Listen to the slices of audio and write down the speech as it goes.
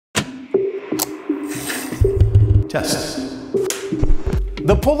Test.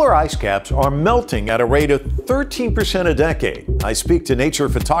 The polar ice caps are melting at a rate of 13% a decade. I speak to nature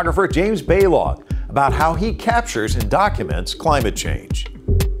photographer James Balog about how he captures and documents climate change.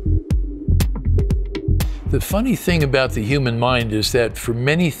 The funny thing about the human mind is that for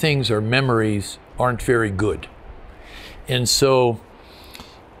many things our memories aren't very good. And so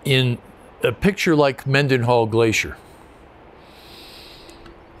in a picture like Mendenhall Glacier,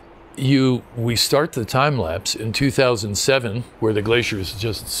 we start the time lapse in 2007, where the glacier is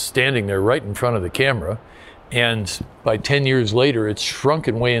just standing there right in front of the camera. And by 10 years later, it's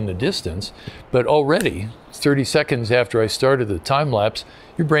shrunken way in the distance. But already, 30 seconds after I started the time lapse,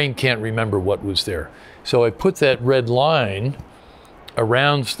 your brain can't remember what was there. So I put that red line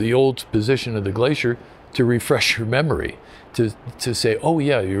around the old position of the glacier to refresh your memory, to say, oh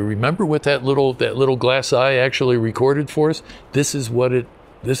yeah, you remember what that little glass eye actually recorded for us? This is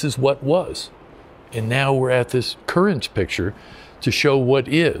what was. And now we're at this current picture to show what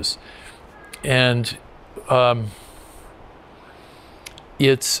is. And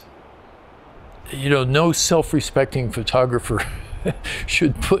it's, no self-respecting photographer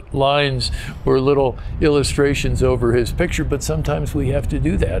should put lines or little illustrations over his picture, but sometimes we have to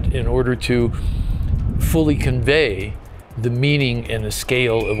do that in order to fully convey the meaning and the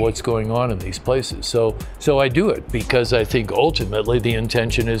scale of what's going on in these places. So I do it because I think ultimately the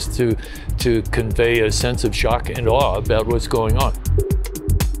intention is to convey a sense of shock and awe about what's going on.